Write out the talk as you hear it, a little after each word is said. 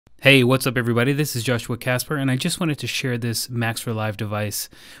Hey, what's up everybody? This is Joshua Casper, and I just wanted to share this Max for Live device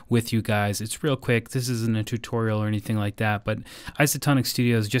with you guys. It's real quick. This isn't a tutorial or anything like that, but Isotonik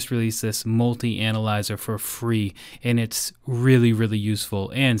Studios just released this multi-analyzer for free, and it's really, really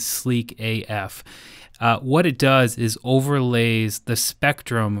useful and sleek AF. What it does is overlays the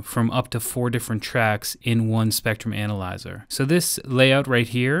spectrum from up to 4 different tracks in one spectrum analyzer. So this layout right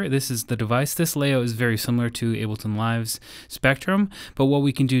here, this is the device. This layout is very similar to Ableton Live's spectrum, but what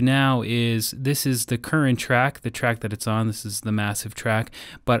we can do now is, this is the current track, the track that it's on. This is the massive track,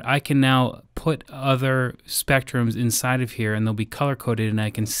 but I can now put other spectrums inside of here and they'll be color coded, and I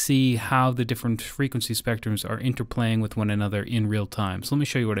can see how the different frequency spectrums are interplaying with one another in real time. So let me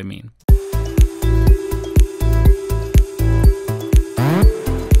show you what I mean.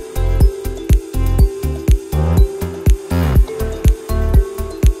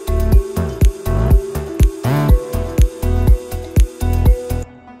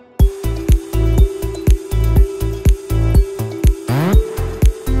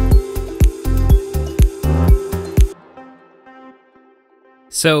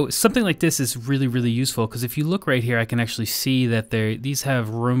 So something like this is really, really useful, because if you look right here, I can actually see that these have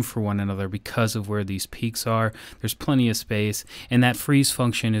room for one another because of where these peaks are. There's plenty of space, and that freeze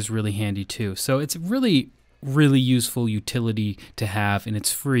function is really handy too. So it's really useful utility to have, and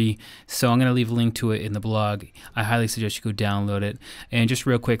it's free. So I'm going to leave a link to it in the blog. I highly suggest you go download it. And just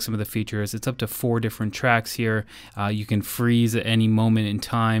real quick, some of the features. It's up to 4 different tracks here. You can freeze at any moment in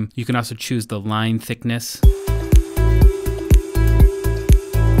time. You can also choose the line thickness.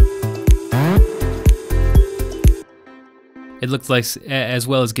 It looks like, as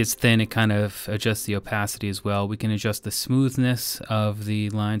well as gets thin, it kind of adjusts the opacity as well. We can adjust the smoothness of the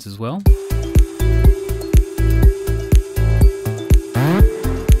lines as well.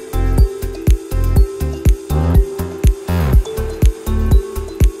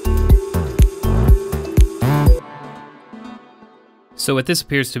 So what this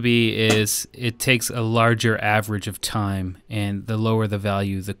appears to be is it takes a larger average of time, and the lower the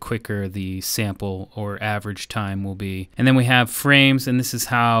value, the quicker the sample or average time will be. And then we have frames, and this is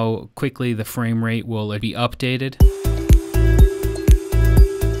how quickly the frame rate will be updated.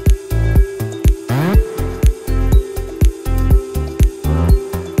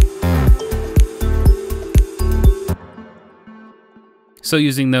 So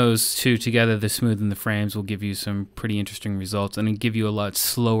using those two together, the smooth and the frames, will give you some pretty interesting results, and give you a lot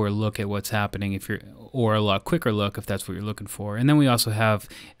slower look at what's happening or a lot quicker look if that's what you're looking for. And then we also have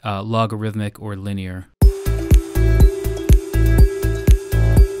logarithmic or linear.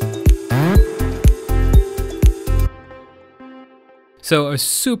 So a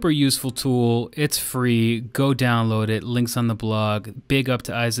super useful tool. It's free. Go download it. Links on the blog. Big up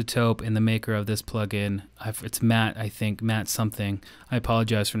to Isotope and the maker of this plugin. It's Matt, I think. Matt something. I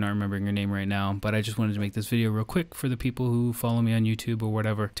apologize for not remembering your name right now, but I just wanted to make this video real quick for the people who follow me on YouTube or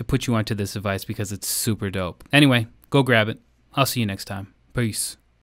whatever, to put you onto this device because it's super dope. Anyway, go grab it. I'll see you next time. Peace.